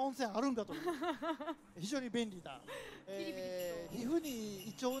そんな温泉あるんかという、非常に便利な、皮膚に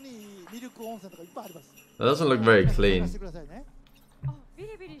胃腸にミルク温泉とかいっぱいあります。That doesn't look very clean. あ、ビ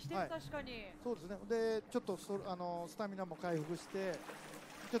リビリしてる、確かに。そうですね。でちょっとスタミナも回復して、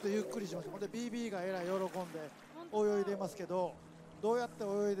ちょっとゆっくりしましょう。で BB がえらい喜んで泳いでますけど。どうやって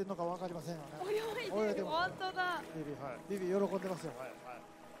泳いでるのか分かりませんよね。泳いでる、本当だ。ビビ喜んでますよ。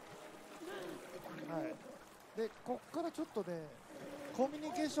はい。で、こっからちょっとね、コミュ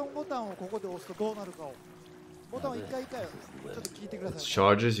ニケーションボタンをここで押すとどうなるかを。ボタンを一回ちょっと聞いてください。It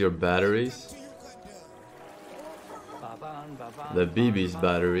charges your batteries. The BB's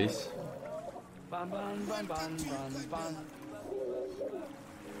batteries.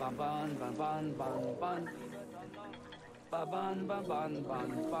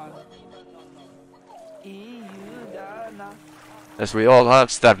 As we all have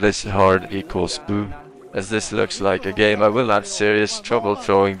established, hard equals boo. As this looks like a game I will have serious trouble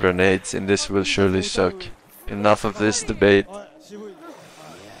throwing grenades and this will surely suck. Enough of this debate.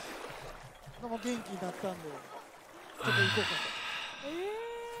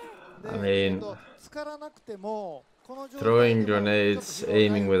 I mean, throwing grenades,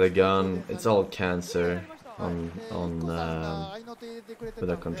 aiming with a gun, it's all cancer with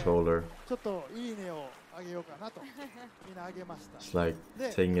a controller. It's like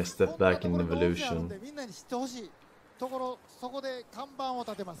taking a step back in evolution. そこで看板を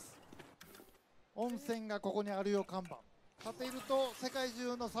立てます。温泉がここにあるよ看板。立てると世界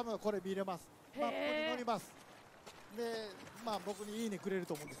中のサムがこれ見れます。マップに乗ります。で、僕にいいねくれる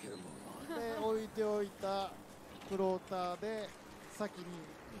と思うんですけども。で、置いておいたフローターで先に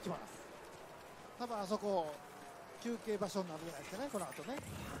行きます。多分あそこ休憩場所になるじゃないですかね、この後ね。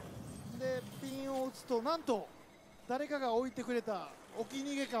で、ピンを打つとなんと誰かが置いてくれたお気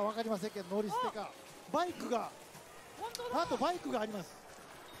に入りか分かりませんけど乗り捨てかバイクがなんとバイクがあります。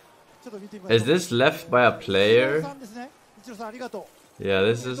Is this left by a player? ですね。一郎さんありがとう。 Yeah,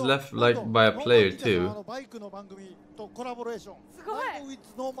 this is left like by a player too. バイクの番組とコラボレーション。すごい。バイクウィッ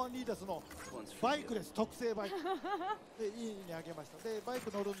ツノーマンリーダースのバイクです。特製バイク。で、いいねあげました。で、バイ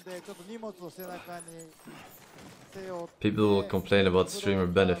ク乗るんでちょっと荷物を背中に背負って。People will complain about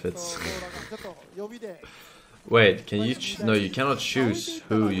streamer benefits. ちょっと予備で。 Wait, can you? No, you cannot choose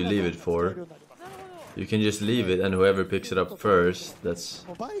who you leave it for. You can just leave it, and whoever picks it up first, that's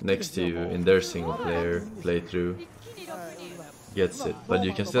next to you in their single player playthrough, gets it. But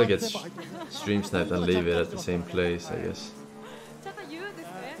you can still get stream sniped and leave it at the same place, I guess. ちゃんと言うんです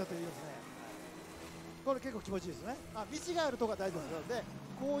ね。ちょっといいですね。これ結構気持ちいいですね。あ、道があるとこが大丈夫です。で、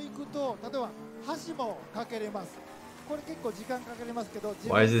こう行くと、例えば橋も架けれます。これ結構時間かかりますけど。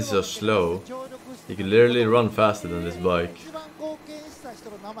Why is this so slow? You can literally run faster than this bike. 一番貢献した人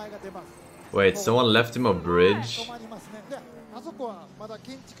の名前が出ます。 Wait, someone left him a bridge? 止まりますね。で、あそこはまだ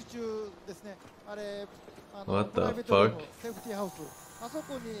建築中ですね。あれ、What the プライベートの fuck? セーフティーハウス。あそ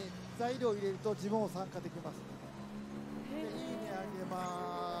こに材料を入れると自分も参加できます。で、いいねあげ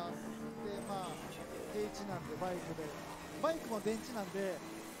ます。で、まあ、平地なんでバイクで。バイクも電池なんで、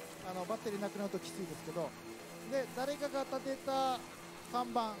バッテリーなくなるときついですけど。で、誰かが立てた看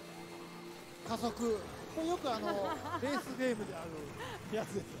板、加速。これよくレースゲームであるやつ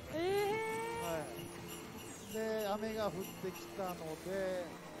です。はい、で雨が降ってきたので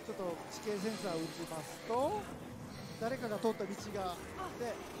ちょっと地形センサーを打ちますと誰かが通った道が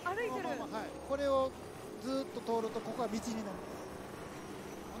で歩いてる、はい、これをずっと通るとここは道になる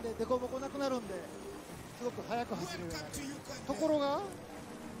ほんで凸凹なくなるんですごく速く走れるようになるところが、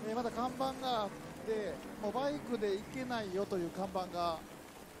まだ看板があってもうバイクで行けないよという看板が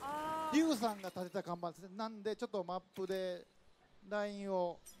リュウさんが立てた看板ですね。なんでちょっとマップでライン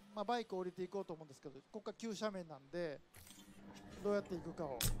を、まあ、バイク降りていこうと思うんですけど、ここが急斜面なんでどうやっていくか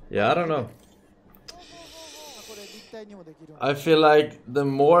を。Yeah, I don't know. これ立体にもできる。I feel like the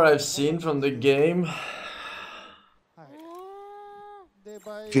more I've seen from the game,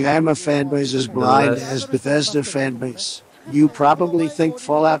 Kojima fanbase is blind as Bethesda fanbase. You probably think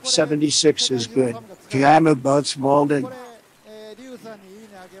Fallout 76 is good. Kojima boats Walden.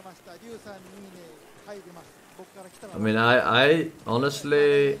 I mean, I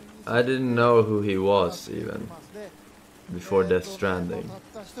honestly, I didn't know who he was even before Death Stranding.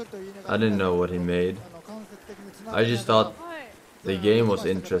 I didn't know what he made. I just thought the game was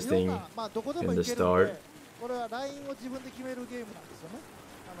interesting in the start.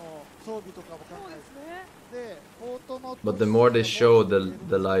 But the more they show the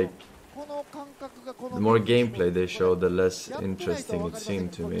more gameplay they show, the less interesting it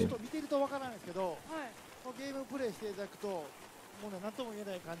seemed to me. ゲームプレイしていただくと、もうね、なんとも言え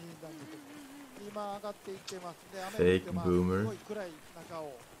ない感じなんですけど、今上がっていってます。で、 Fake boomer.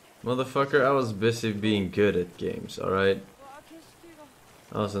 Motherfucker, I was busy being good at games, alright?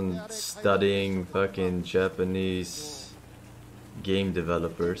 I wasn't studying fucking Japanese game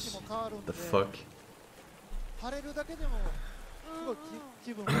developers. The fuck? 晴れるだけでも、すごい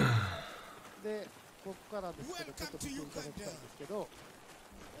気分で、ここからですけど、ちょっと見ていただきたいんですけど、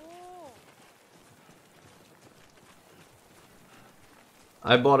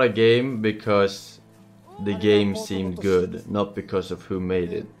I bought a game because the game seemed good, not because of who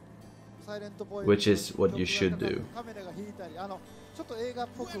made it, which is what you should do.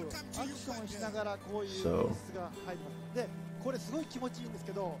 So. で、これすごい気持ちいいんです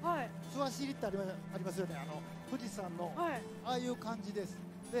けど、素走りってありますよね。富士山のああいう感じです。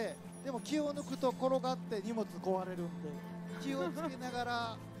でも気を抜くと転がって荷物壊れるんで、気をつけなが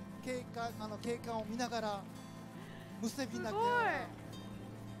ら景観を見ながら結びなきゃ。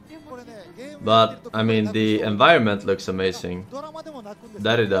But I mean, the environment looks amazing.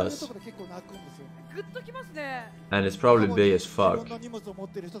 That it does. And it's probably big as fuck.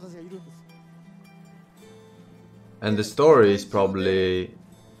 And the story is probably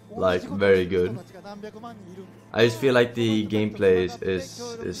like very good. I just feel like the gameplay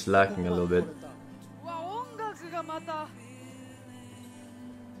is lacking a little bit.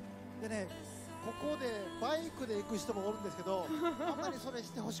 ここでバイクで行く人もおるんですけど、あんまりそれ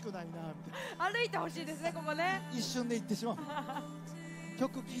してほしくないなみたいな。歩いてほしいですね、ここね。一瞬で行ってしまう。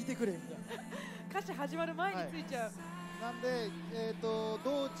曲聴いてくれみたいな。歌詞始まる前についちゃう。なんで、道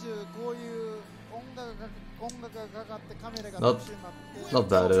中こういう音楽がかかってカメラが特殊になって。Not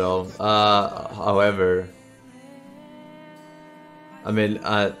bad at all. However, I mean,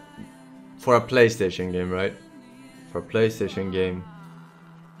 for a PlayStation game, right? For a PlayStation game.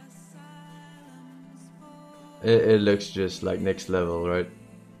 It looks just like next level, right?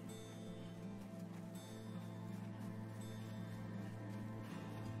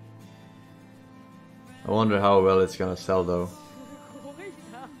 I wonder how well it's gonna sell though. すごい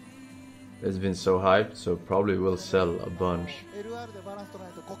な。 It's been so hyped, so probably will sell a bunch. LR でバランス取ら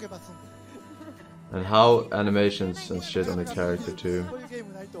ないとこけますんで。 And how animations and shit on the character too. こういうゲー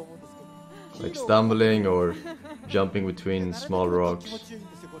ムないと思うんですけど。 Like stumbling or jumping between small 気 rocks. 持ちいいん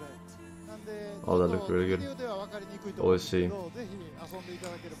ですよこれ。なんで Oh, that looked really good. ビデオでは分かりにくいと思うん Always ですけ see. ど、ぜひ遊んでいた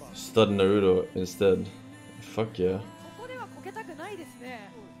だければ。 Stud Naruto instead. Fuck yeah. ここではこけたくないです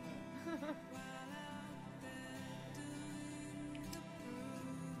ね。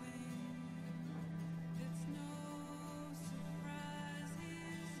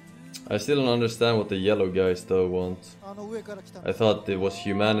 I still don't understand what the yellow guys though want. 上から来たん I です。 thought it was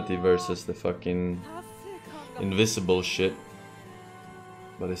humanity versus the fucking 達成感が。 invisible shit.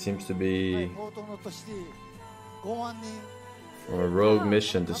 But it seems to はい be フォートノットシティ5万人 a rogue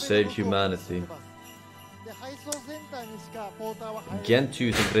mission to save humanity. で配送センターにしかポーターは入れない。 Gen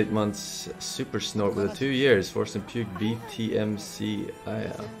 2 think 8 months super snort with the 2 years. Forsen Puke BTMC. I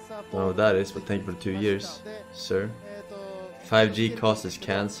don't know what that is, but thank you for the 2 years, sir. 5G causes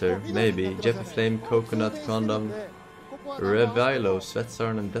cancer, maybe. Jeffy Flame, Coconut, Condom, Revilo,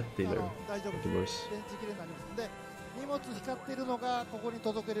 Svetsarn, and Death Dealer. 大丈夫 Of です course. 電池切れになりますんで荷物光ってるのがここに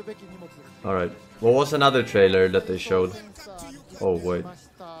届けるべき荷物です Alright. What was another trailer that they showed? センサーに Oh, wait. 来まし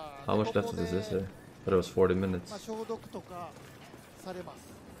た How much こ left こ of で this is there? But it was 40 minutes. まあ消毒とかされま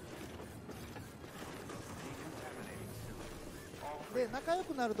すで仲良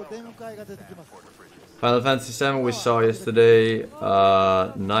くなると出迎えが出てきます Final Fantasy 7 we saw yesterday.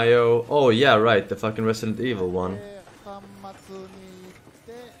 Nioh. Oh yeah, right. The fucking Resident Evil one. で端末に行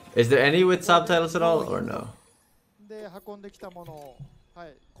って Is there any with subtitles at all or no? で運んできたものをは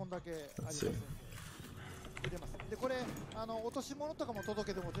いこんだけあります Let's see. 入れますでこれ落とし物とかも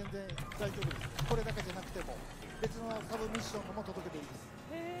届けても全然大丈夫ですこれだけじゃなくても別のサブミッションも届けていいです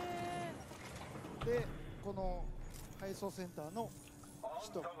へでこの配送センターの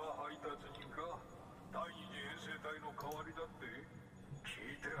人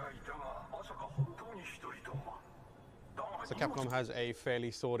So Capcom has a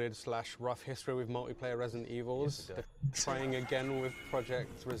fairly sordid / rough history with multiplayer Resident Evils. They're trying again with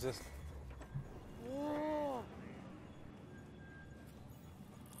Project Resist. ーお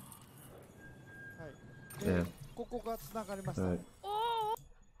ー。はいで Yeah. ここがつながりました、 Alright.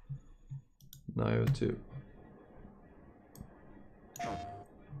 Nioh 2.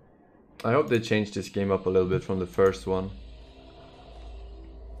 I hope they changed this game up a little bit from the first one.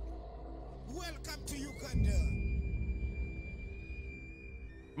 Welcome to Uganda.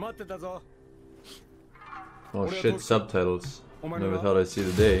 待ってたぞ。 Oh shit, subtitles. Never thought I'd see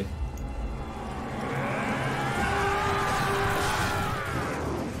the day.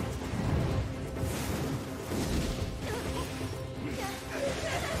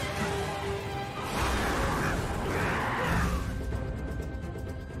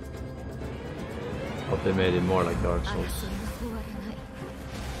 Hope they made it more like Dark Souls. 争いが終わらない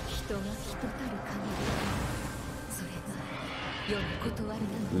人が人たる限りそれが世の断りな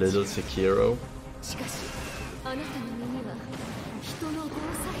の Little Sekiro. しかしあなたの身には人の業さ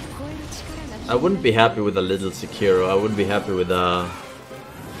え超える力が I wouldn't be happy with a little Sekiro. I would be happy with a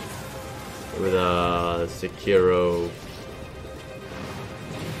Sekiro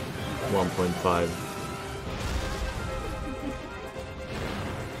 1.5.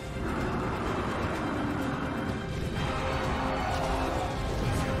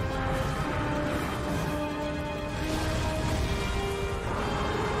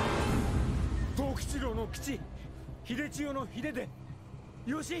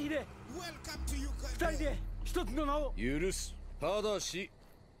 Welcome to Uganda. 二人で一つの名を許す。ただし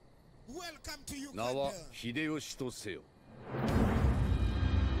Welcome to 名は Uganda. 秀吉とせよ。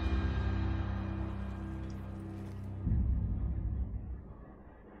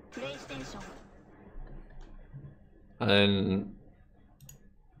 And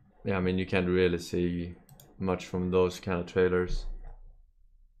yeah, I mean, you can't really see much from those kind of trailers.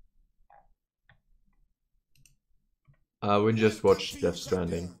 We just watched Death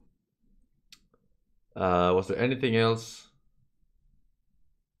Stranding. Was there anything else?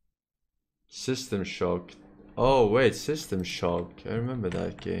 System Shock. Oh wait, System Shock. I remember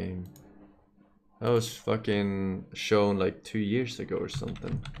that game. That was fucking shown like 2 years ago or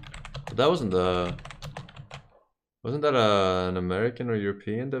something. But that wasn't the... Wasn't that an American or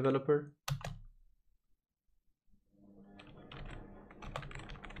European developer?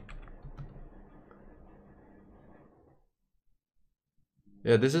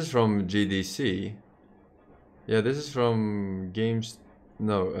 Yeah, this is from GDC. Yeah, this is from Games...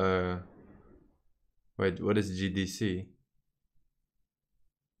 No, wait, what is GDC?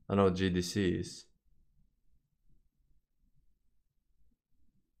 I know what GDC is.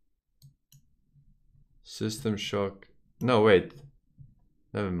 System Shock. No, wait.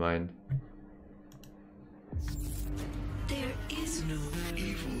 Never mind. There is no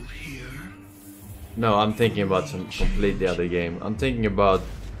evil here. No, I'm thinking about some completely other game. I'm thinking about...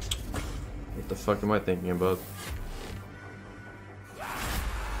 What the fuck am I thinking about?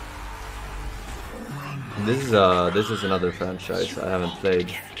 This is another franchise I haven't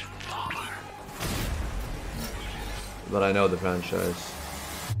played. But I know the franchise.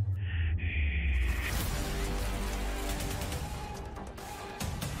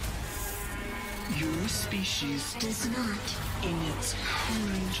 Your species does not in its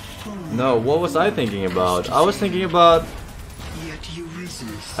current form. No, what was I thinking about? I was thinking about Yet you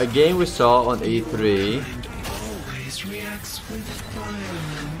resist. a game we saw on E3 Always reacts with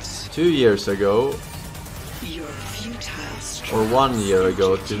violence. 2 years ago, Your futile or 1 year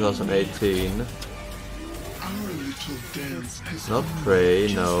ago, 2018. Our little dance has Not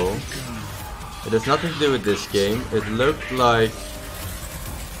Prey, no. It has nothing to do with this game. It looked like...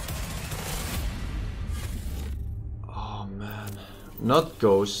 Oh man. Not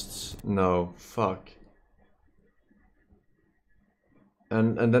Ghosts, no. Fuck.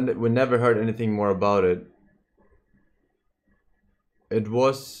 And then we never heard anything more about it. It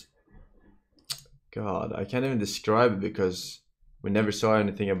was... God, I can't even describe it because we never saw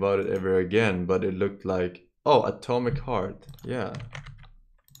anything about it ever again, but it looked like... Oh, Atomic Heart. Yeah.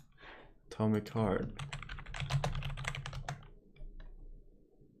 Atomic Heart.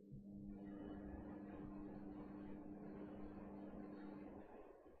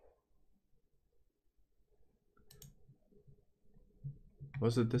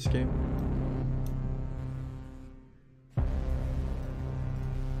 Was it this game?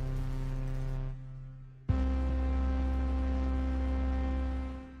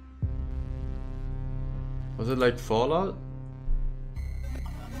 Was it like Fallout?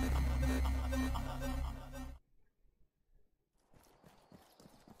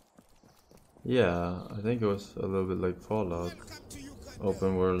 Yeah, I think it was a little bit like Fallout.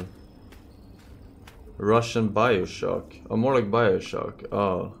 Open world. Russian Bioshock. Oh, more like Bioshock.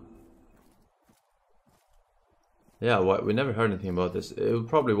 Oh. Yeah, we never heard anything about this. It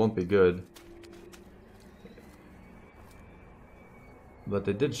probably won't be good. But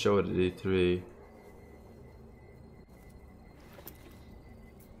they did show it at E3.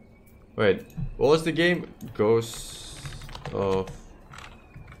 Wait, what was the game? Ghost of...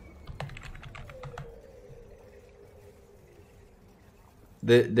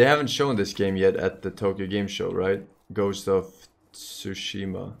 They haven't shown this game yet at the Tokyo Game Show, right? Ghost of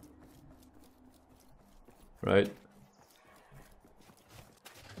Tsushima. Right?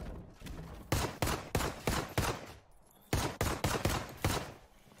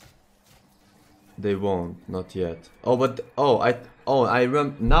 They won't, not yet. Oh, but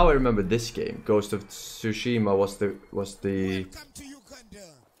now I remember this game. Ghost of Tsushima was the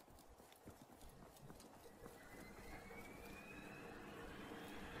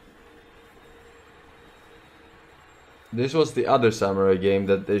This was the other samurai game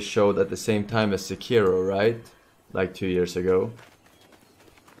that they showed at the same time as Sekiro, right? Like 2 years ago.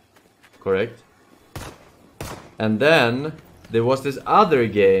 Correct? And then there was this other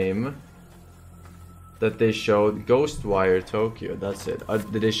game that they showed, Ghostwire Tokyo. That's it.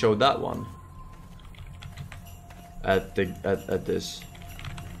 Did they show that one? At this,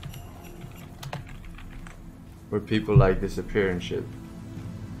 where people like disappear and shit.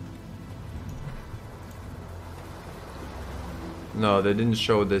 No, they didn't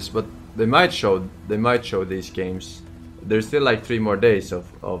show this, but they might show these games. There's still like 3 more days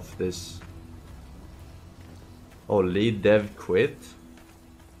of this. Oh, lead dev quit?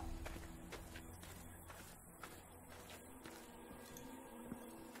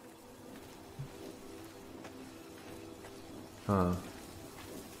 Huh.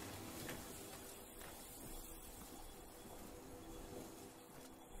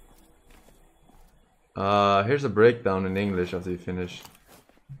 Here's a breakdown in English after you finish.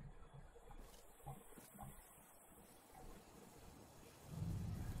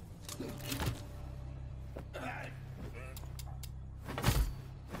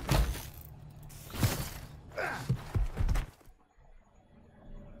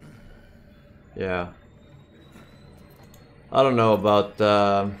 Yeah. I don't know about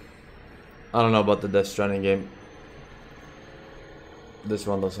the Death Stranding game. This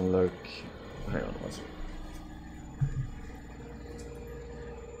one doesn't look... Hang on one second.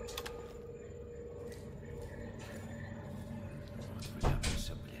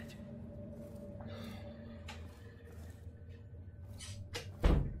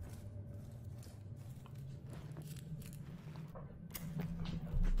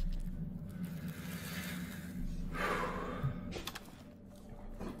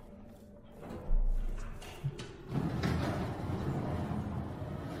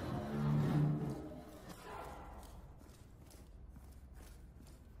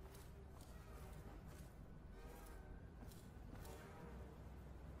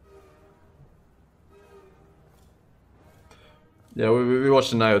 Yeah, we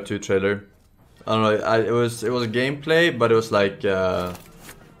watched the Nioh 2 trailer. I don't know. It was a gameplay, but it was like it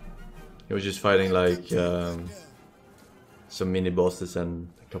was just fighting like some mini bosses and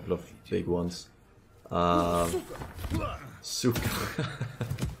a couple of big ones. Suka.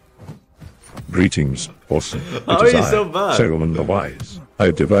 Greetings, Forsen. How It are is you I, so bad? Sailman the Wise.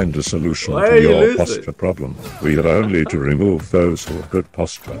 I divined a solution Why are to you your losing? posture problem. We are only to remove those who have good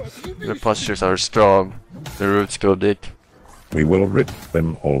posture. Your postures are strong. The roots go deep. We will rid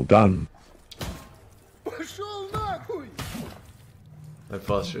them all done. My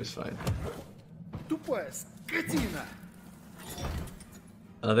posture is fine.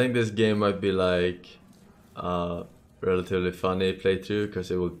 I think this game might be like relatively funny playthrough because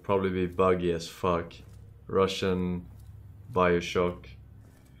it will probably be buggy as fuck. Russian Bioshock.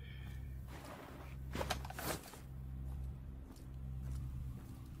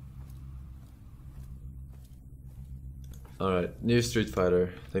 Alright, new Street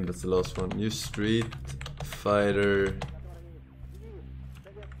Fighter. I think that's the last one. New Street Fighter.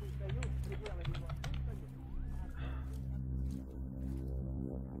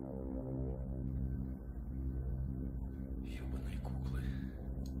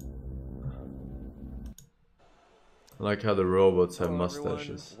 I like how the robots have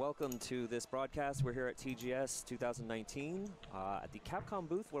mustaches. Welcome to this broadcast. We're here at TGS 2019 at the Capcom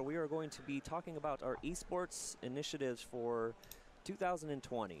booth, where we are going to be talking about our esports initiatives for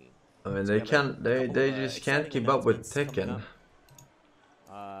 2020. I mean, they just can't keep up with Tekken.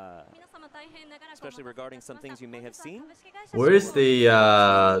 Especially regarding some things you may have seen. Where is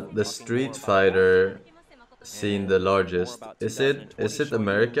the Street Fighter scene the largest? Is it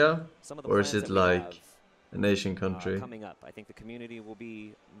America, or is it like an Asian country? Coming up, I think the community will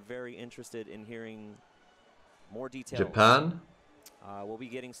be very interested in hearing more details. Japan? We'll be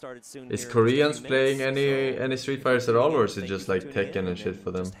getting started soon. Is here in Koreans just a few playing minutes, any Street Fighters at all, or is it just like Tekken and shit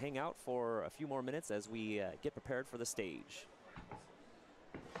for them? Just hang out for a few more minutes as we get prepared for the stage.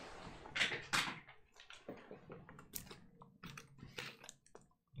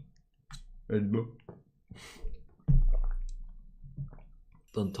 Red Bull.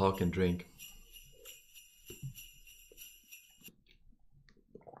 Don't talk and drink.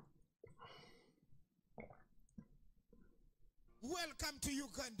 Welcome to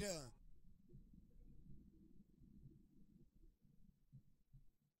Uganda.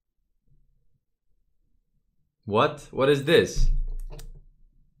 What? What is this?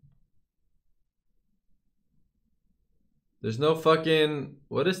 There's no fucking...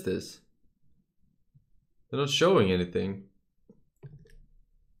 What is this? They're not showing anything.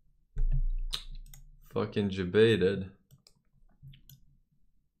 Fucking Jebaited.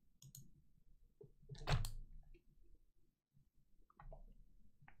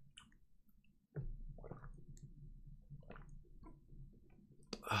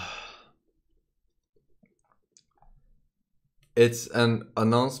 It's an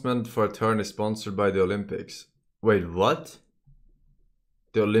announcement for a tourney sponsored by the Olympics. Wait, what?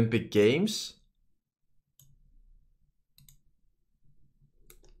 The Olympic Games?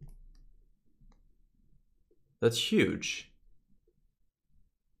 That's huge.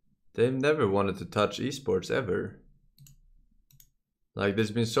 They've never wanted to touch esports ever. Like, there's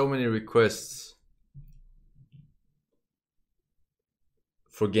been so many requests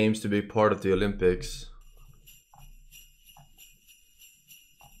for games to be part of the Olympics.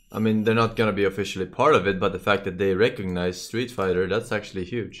 I mean, they're not gonna be officially part of it, but the fact that they recognize Street Fighter, that's actually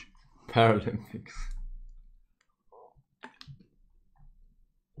huge. Paralympics.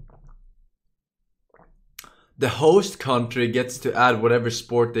 The host country gets to add whatever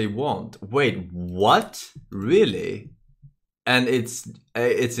sport they want. Wait, what? Really? And it's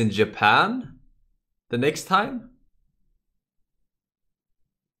in Japan the next time?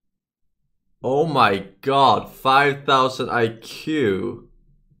 Oh my god, 5,000 IQ.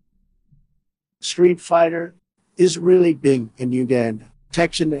 Street Fighter is really big in Uganda.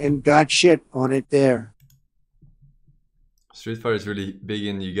 Texan and got shit on it there. Street Fighter is really big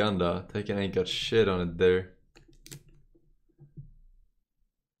in Uganda. Tekken ain't got shit on it there.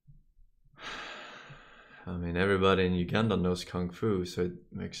 I mean, everybody in Uganda knows Kung Fu, so it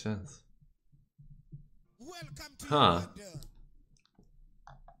makes sense. Huh.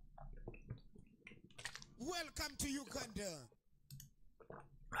 Welcome to Uganda.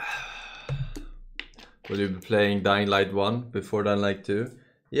 Will you be playing Dying Light 1 before Dying Light 2?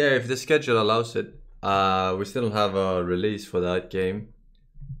 Yeah, if the schedule allows it. We still don't have a release for that game.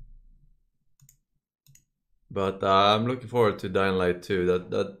 But I'm looking forward to Dying Light 2.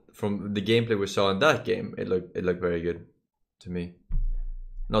 That from the gameplay we saw in that game, it looked very good to me.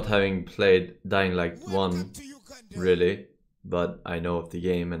 Not having played Dying Light 1 really, but I know of the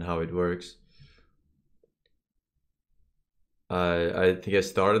game and how it works. I think I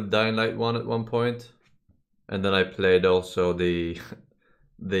started Dying Light 1 at one point, and then I played also the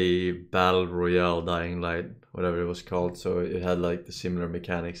the Battle Royale Dying Light, whatever it was called, so it had like the similar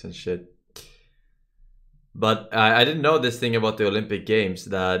mechanics and shit. But I didn't know this thing about the Olympic Games,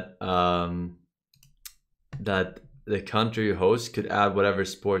 that that the country host could add whatever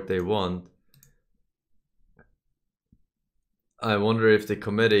sport they want. I wonder if the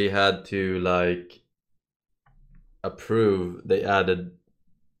committee had to like approve they added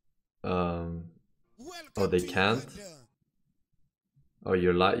oh, they can't? Oh,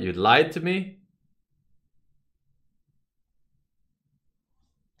 you lied to me?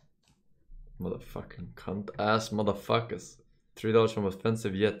 Motherfucking cunt ass motherfuckers. $3 from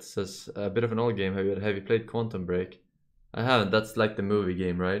Offensive Yet says a bit of an old game. Have you played Quantum Break? I haven't. That's like the movie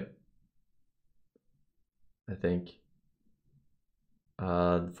game, right? I think.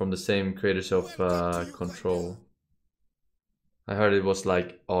 From the same creators of Control. I heard it was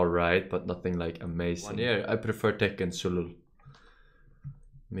like alright, but nothing like amazing. Yeah, I prefer Tekken Sulul.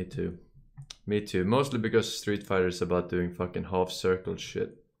 Me too. Me too. Mostly because Street Fighter is about doing fucking half circle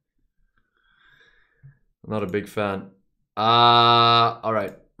shit. I'm not a big fan.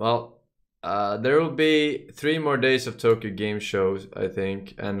 Alright. Well, there will be 3 more days of Tokyo Game Shows, I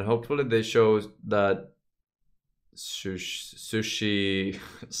think. And hopefully they show that sushi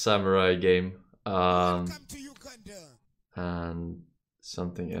samurai game. And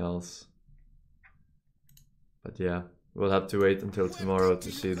something else. But yeah, we'll have to wait until tomorrow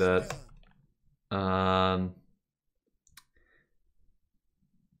to see that.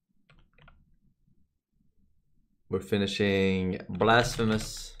 We're finishing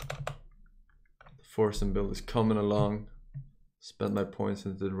Blasphemous. The Forsen build is coming along. Spent my points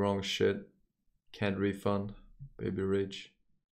into the wrong shit. Can't refund. Baby rage.